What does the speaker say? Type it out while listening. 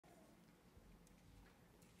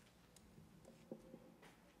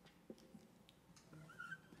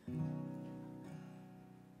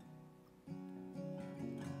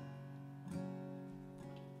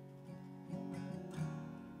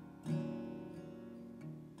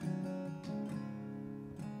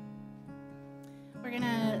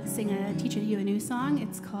teach you a new song.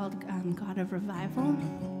 It's called God of Revival.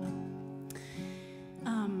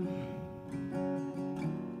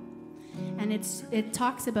 And it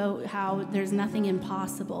talks about how there's nothing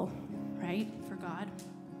impossible, right, for God.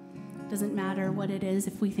 Doesn't matter what it is.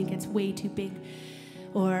 If we think it's way too big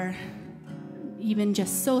or even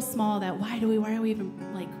just so small that why are we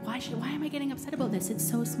even like, why am I getting upset about this? It's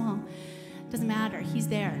so small. Doesn't matter. He's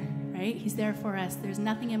there, right? He's there for us. There's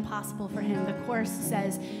nothing impossible for him. The chorus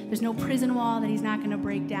says there's no prison wall that he's not going to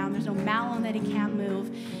break down. There's no mountain that he can't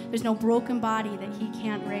move. There's no broken body that he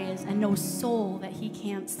can't raise, and no soul that he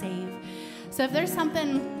can't save. So if there's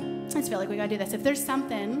something, I just feel like we got to do this. If there's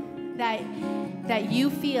something that you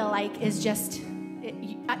feel like is just,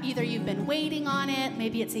 either you've been waiting on it,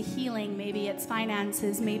 maybe it's a healing, maybe it's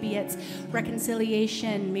finances, maybe it's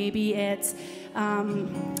reconciliation, maybe it's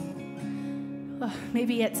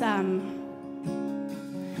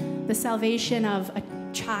the salvation of a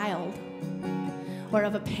child or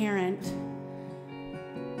of a parent.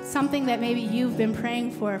 Something that maybe you've been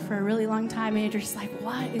praying for a really long time, and you're just like,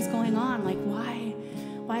 what is going on? Like, why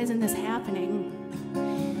isn't this happening?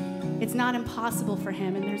 It's not impossible for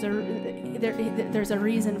him, and there's a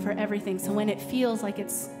reason for everything. So when it feels like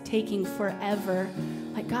it's taking forever,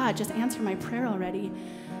 like, God, just answer my prayer already.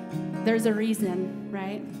 There's a reason,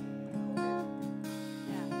 right?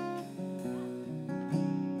 Yeah.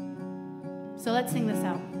 So let's sing this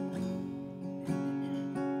out.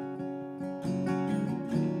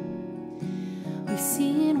 We've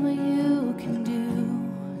seen what you can do,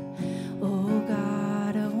 oh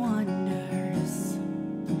God of wonders.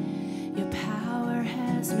 Your power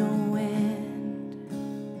has no end.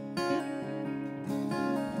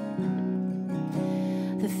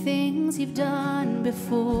 The things you've done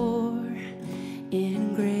before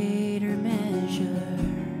in greater measure,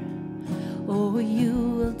 oh, you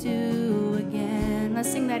will do again.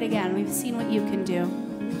 Let's sing that again. We've seen what you can do.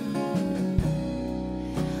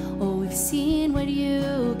 Oh, we've seen what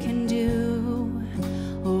you can do,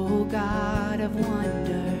 oh God of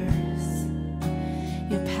wonders.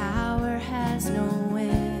 Your power has no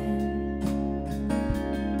end.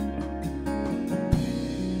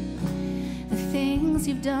 The things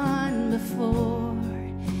you've done before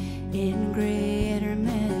in greater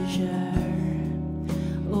measure,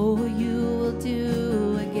 oh, you will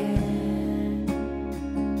do again.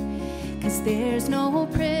 'Cause there's no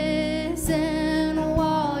prison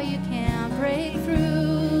wall you can't break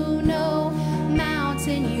through, no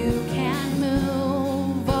mountain you can't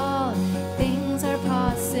move. All things are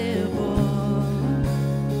possible.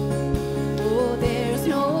 Oh, there's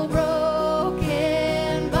no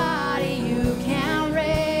broken body you can't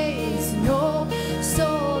raise, no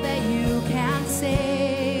soul that you can't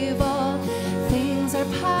save. All things are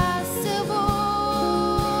possible.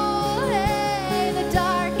 Hey, the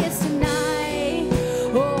darkest night,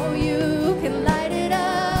 oh, you can light it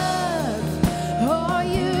up. Oh,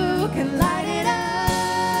 you can light it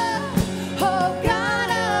up. Oh, God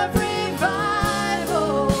of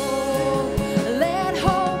revival, let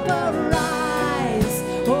hope arise.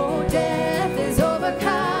 Oh, death is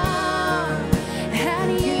overcome,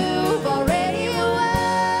 and you've already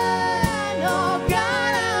won. Oh,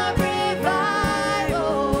 God of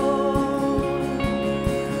revival.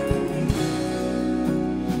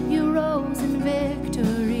 You rose in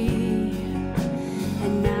victory,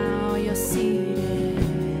 and now you're seated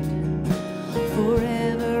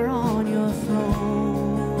forever on your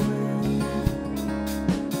throne.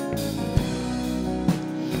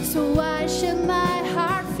 So why should my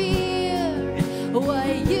heart fear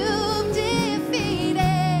what you've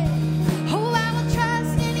defeated? Oh, I will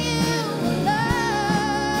trust in you alone.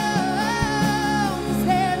 'Cause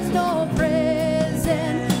there's no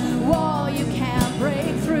prison wall you can't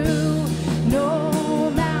break through, no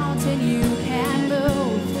mountain you can't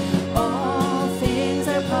move. All things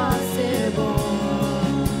are possible,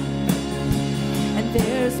 and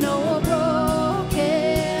there's no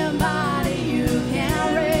broken body you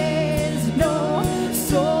can't raise, no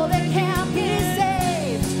soul that can't be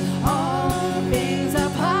saved. All things are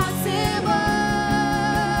possible.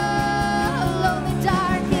 Oh, the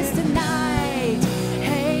darkest night,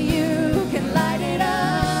 hey, you can light it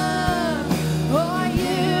up. Oh,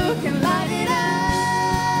 you can light it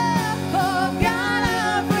up. Oh, God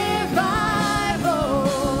of revival,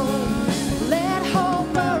 let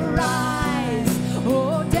hope arise.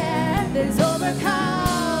 Oh, death is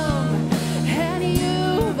overcome, and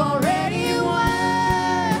you've already won.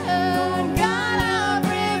 God of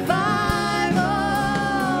revival,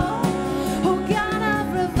 oh, God of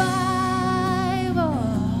revival.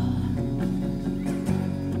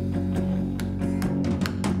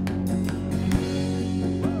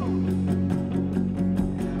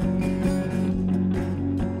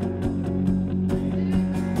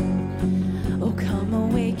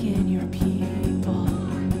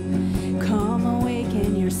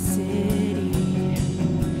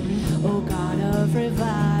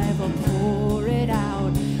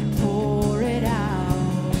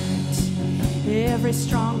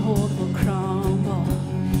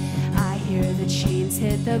 chains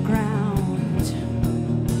hit the ground.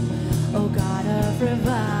 Oh God of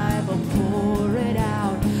revival, pour it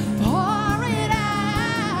out, pour it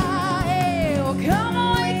out. Hey, oh, come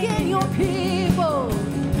awaken your people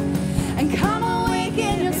and come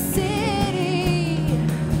awaken your city.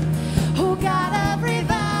 Oh God of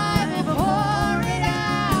revival, pour it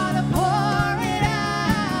out, pour it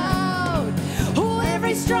out. Oh,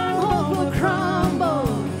 every stronghold will crumble,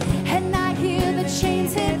 and I hear the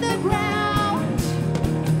chains hit the ground.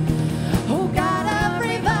 Oh God of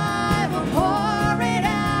revival, pour it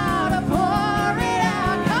out, pour it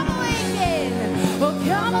out. Come awaken, oh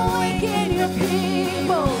come awaken your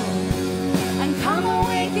people, and come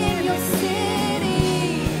awaken your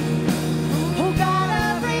city. Oh God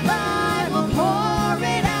of revival, pour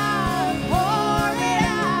it out, pour it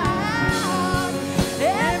out.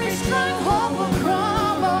 Every stronghold will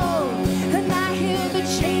crumble, and I hear the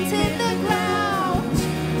chains hit the ground.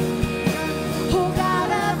 Oh God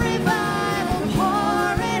of revival,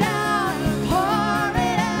 pour it out, pour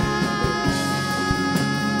it out.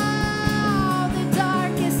 The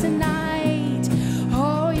darkest night,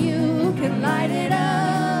 oh you can light it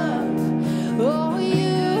up. Oh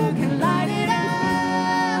you can light it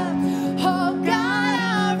up. Oh God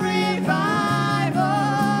of revival,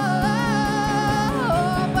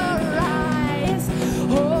 arise.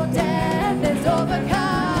 Oh death is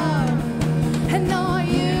overcome, and know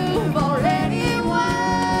you've already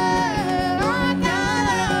won. Oh God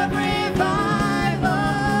of revival,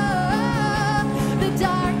 the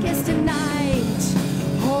darkest night,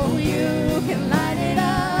 oh you can light it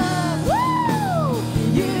up. Woo!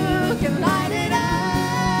 You can light it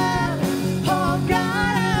up. Oh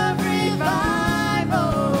God of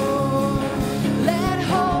revival, let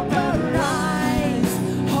hope arise.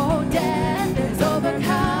 Oh death is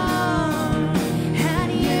overcome,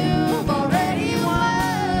 and you've already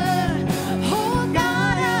won. Oh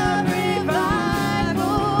God of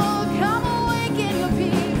revival, come awaken your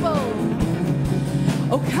people.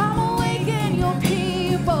 Oh come awaken your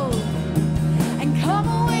people, and come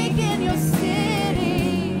awaken your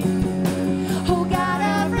city. Oh God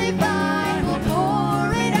of revival,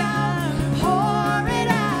 pour it out, pour it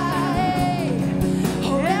out. Hey.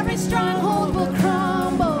 Oh every stronghold will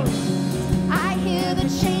crumble, I hear the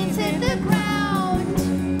chains hit the ground.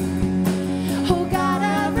 Oh God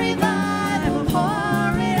of revival,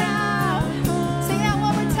 pour it out. Sing that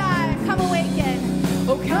one more time. Come awaken.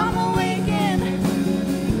 Oh come awaken,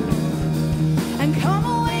 and come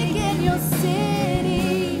awaken your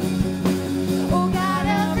city. Oh God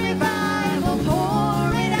of revival,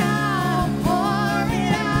 pour it out, pour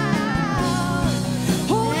it out.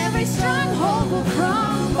 Oh every stronghold will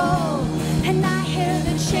crumble, and I hear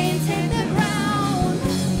the chains hit the ground.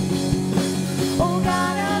 Oh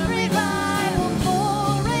God of revival,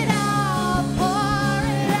 pour it out, pour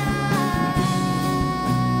it out.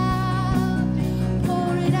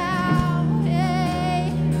 Pour it out,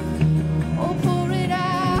 hey. Oh pour it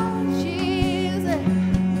out, Jesus.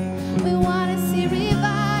 We want to see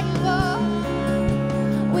revival.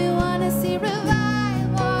 We want to see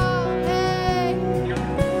revival, hey.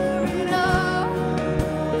 No.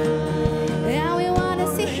 Yeah, we want to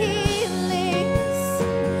see healings.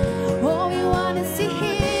 Oh, we want to see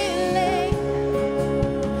healing.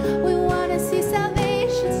 We want to see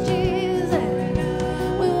salvations, Jesus.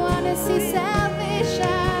 We want to see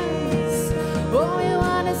salvations. Oh, we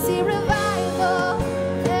want to see revival.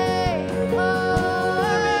 Hey, oh,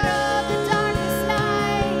 the darkest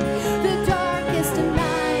night, the darkest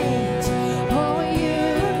night. Oh,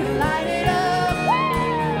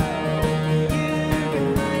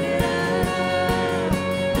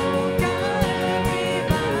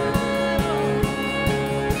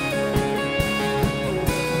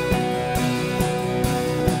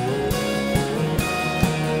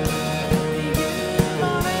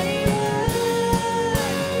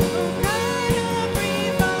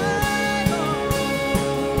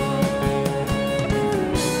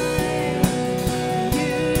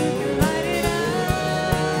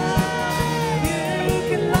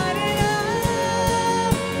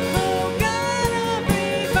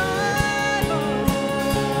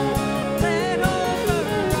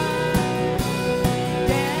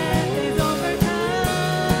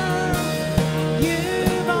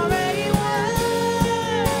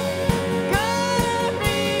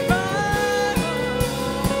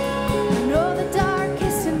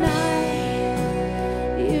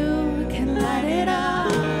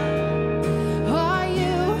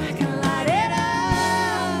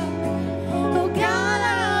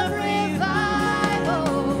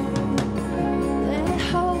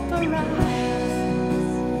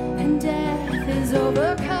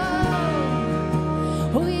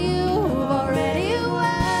 Oh, you've already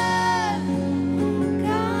won,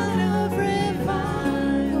 God of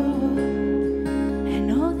revival.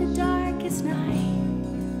 And oh, the darkest night,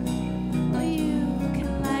 oh, you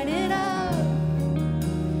can light it up.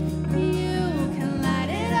 You can light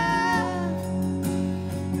it up,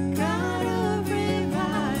 God of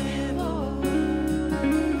revival.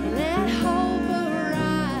 Let hope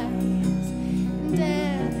arise,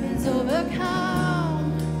 death is overcome.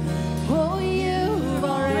 Oh, you've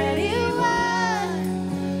already won,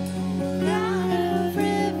 God of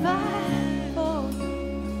revival.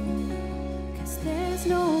 'Cause there's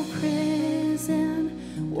no prison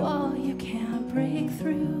wall you can't break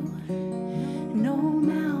through, no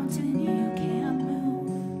mountain you can't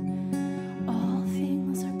move. All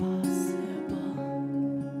things are possible.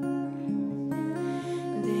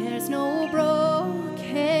 There's no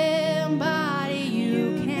broken body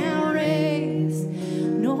you can't raise,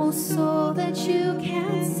 no soul that you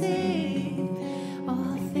can't save.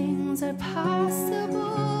 All things are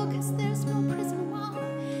possible, 'cause there's no prison wall.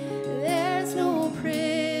 There's no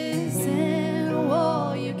prison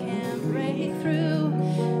wall you can't break through,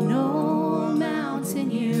 no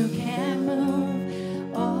mountain you can't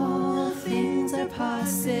move. All things are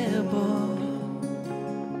possible.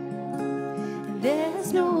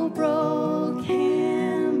 There's no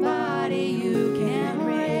broken body you can't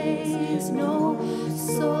raise, no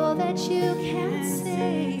soul that you can't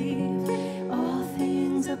save. All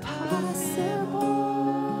things are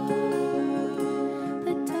possible.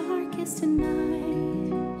 The darkest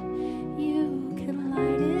night, you can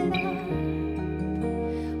light it up.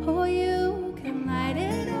 Oh, you can light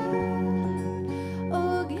it up.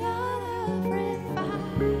 Oh, God of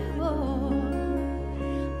revival.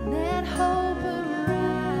 Let hope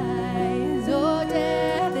arise. Oh,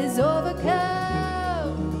 death is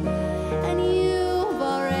overcome. And you've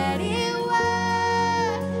already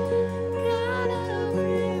won, God of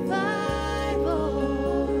revival.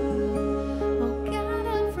 Oh, God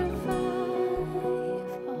of revival.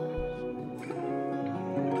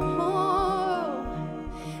 Oh,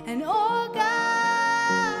 and oh,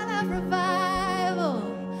 God of revival.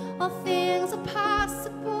 All things are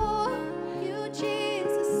possible. You,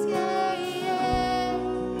 Jesus, yeah, yeah.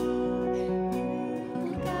 Oh,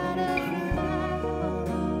 God of revival.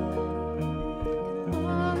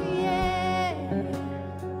 Oh, yeah.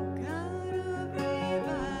 God of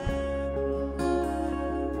revival.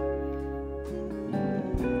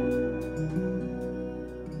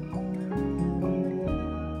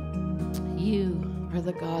 You are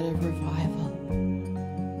the God of revival.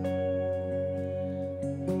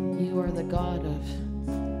 You are the God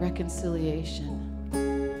of reconciliation.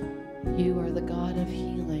 You are the God of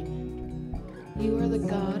healing. You are the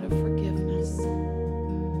God of forgiveness.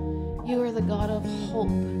 You are the God of hope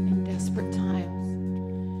in desperate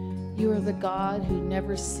times. You are the God who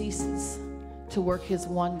never ceases to work his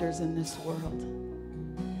wonders in this world.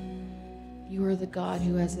 You are the God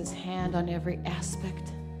who has his hand on every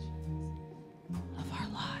aspect of our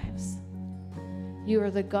lives. You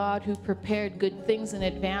are the God who prepared good things in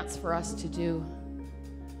advance for us to do.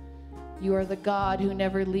 You are the God who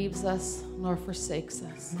never leaves us nor forsakes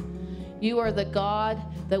us. You are the God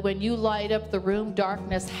that when you light up the room,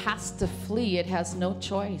 darkness has to flee. It has no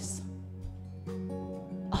choice.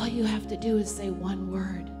 All you have to do is say one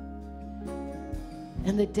word,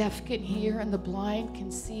 and the deaf can hear, and the blind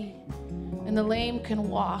can see, and the lame can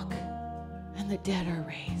walk, and the dead are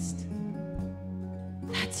raised.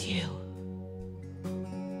 That's you.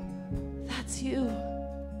 That's you.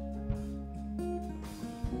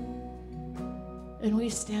 And we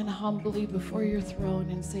stand humbly before your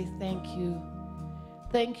throne and say thank you.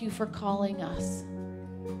 Thank you for calling us.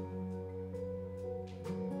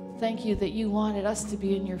 Thank you that you wanted us to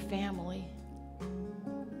be in your family.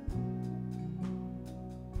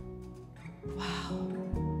 Wow.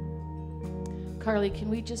 Carly,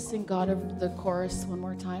 can we just sing God of the chorus one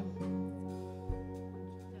more time?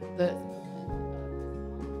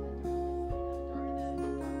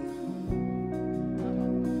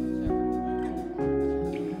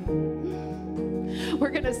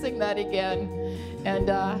 We're going to sing that again. And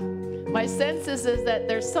my sense is that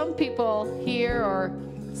there's some people here, or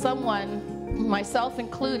someone, myself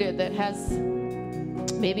included, that has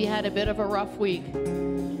maybe had a bit of a rough week.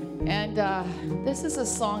 And this is a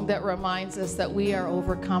song that reminds us that we are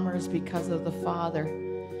overcomers because of the Father.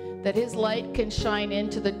 That his light can shine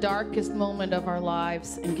into the darkest moment of our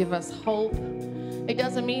lives and give us hope. It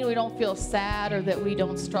doesn't mean we don't feel sad or that we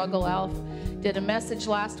don't struggle. Alf did a message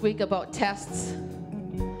last week about tests.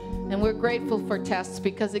 And we're grateful for tests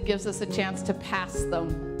because it gives us a chance to pass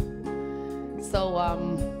them.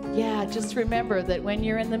 So, yeah, just remember that when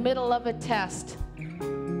you're in the middle of a test,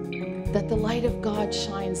 that the light of God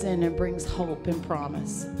shines in and brings hope and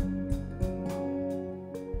promise.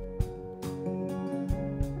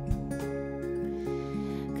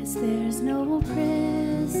 There's no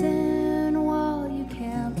prison wall you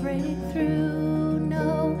can't break through,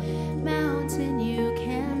 no mountain you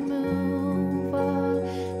can move, all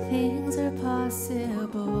things are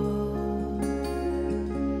possible.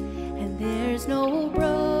 And there's no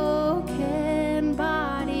broken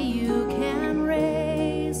body you can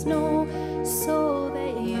raise, no soul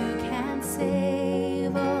that you can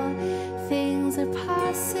save, all things are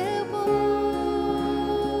possible.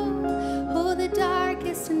 Oh, the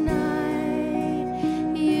darkest night,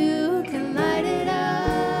 you can light it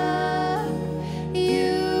up,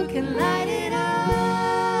 you can light it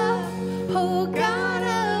up. Oh, God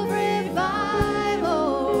of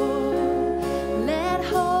revival, let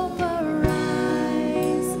hope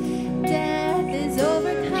arise. Death is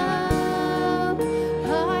overcome,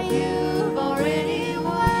 oh, you've already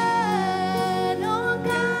won. Oh,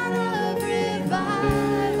 God of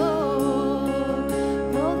revival,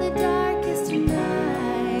 oh, the darkest night,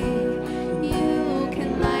 you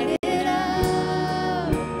can light it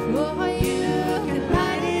up. Oh, you can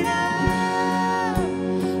light it up.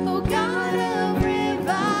 Oh, God of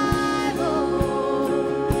revival,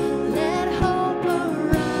 let hope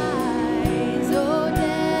arise. Oh,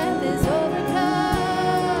 death is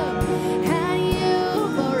overcome, and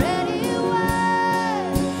you've already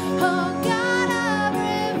won. Oh, God of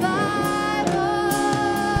revival.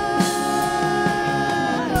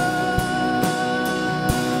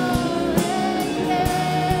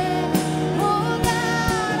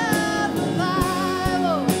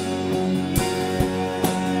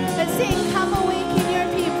 Let's sing, come awaken your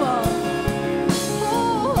people.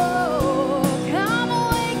 Oh, come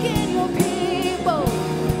awaken your people,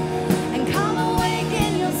 and come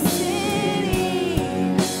awaken your city.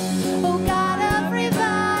 Oh, God of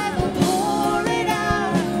revival, pour it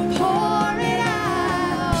out,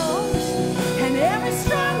 and every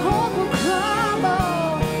stronghold will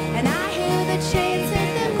crumble, and I hear the chains hit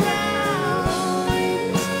the ground.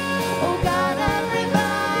 Oh, God of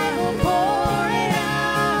revival, pour it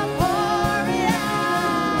out, pour it out.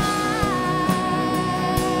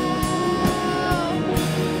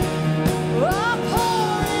 Oh,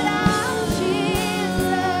 pour it out, Jesus.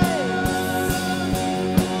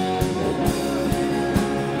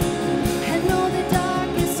 And oh, the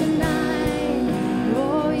darkest night,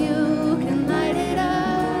 oh, you can light it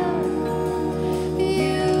up.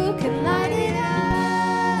 You can light it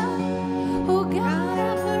up. Oh, God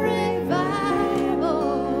of revival,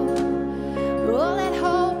 oh, let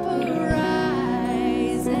hope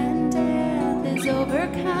arise, and death is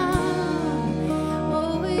overcome.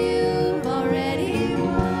 Oh, you've already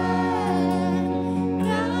won.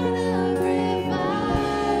 God of revival.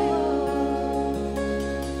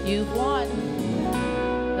 You've won.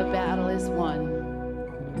 The battle is won.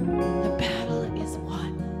 The battle is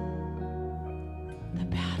won. The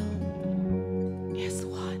battle is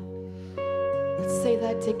won. Let's say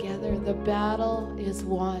that together. The battle is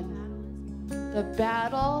won. The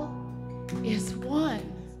battle is won.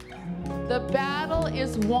 The battle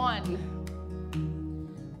is won.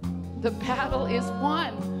 The battle is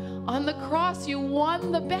won. On the cross, you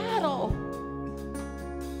won the battle.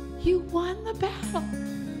 You won the battle.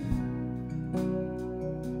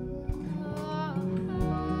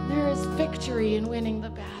 There is victory in winning the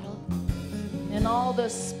battle, and all the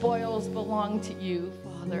spoils belong to you,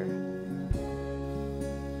 Father.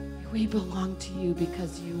 We belong to you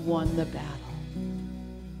because you won the battle.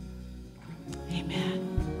 Amen.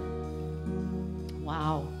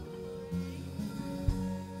 Wow.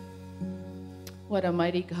 What a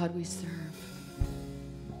mighty God we serve.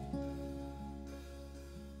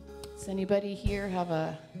 Does anybody here have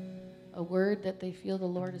a word that they feel the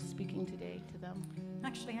Lord is speaking today to them?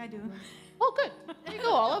 Actually, I do. Oh, good. There you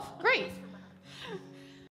go, Olive. Great.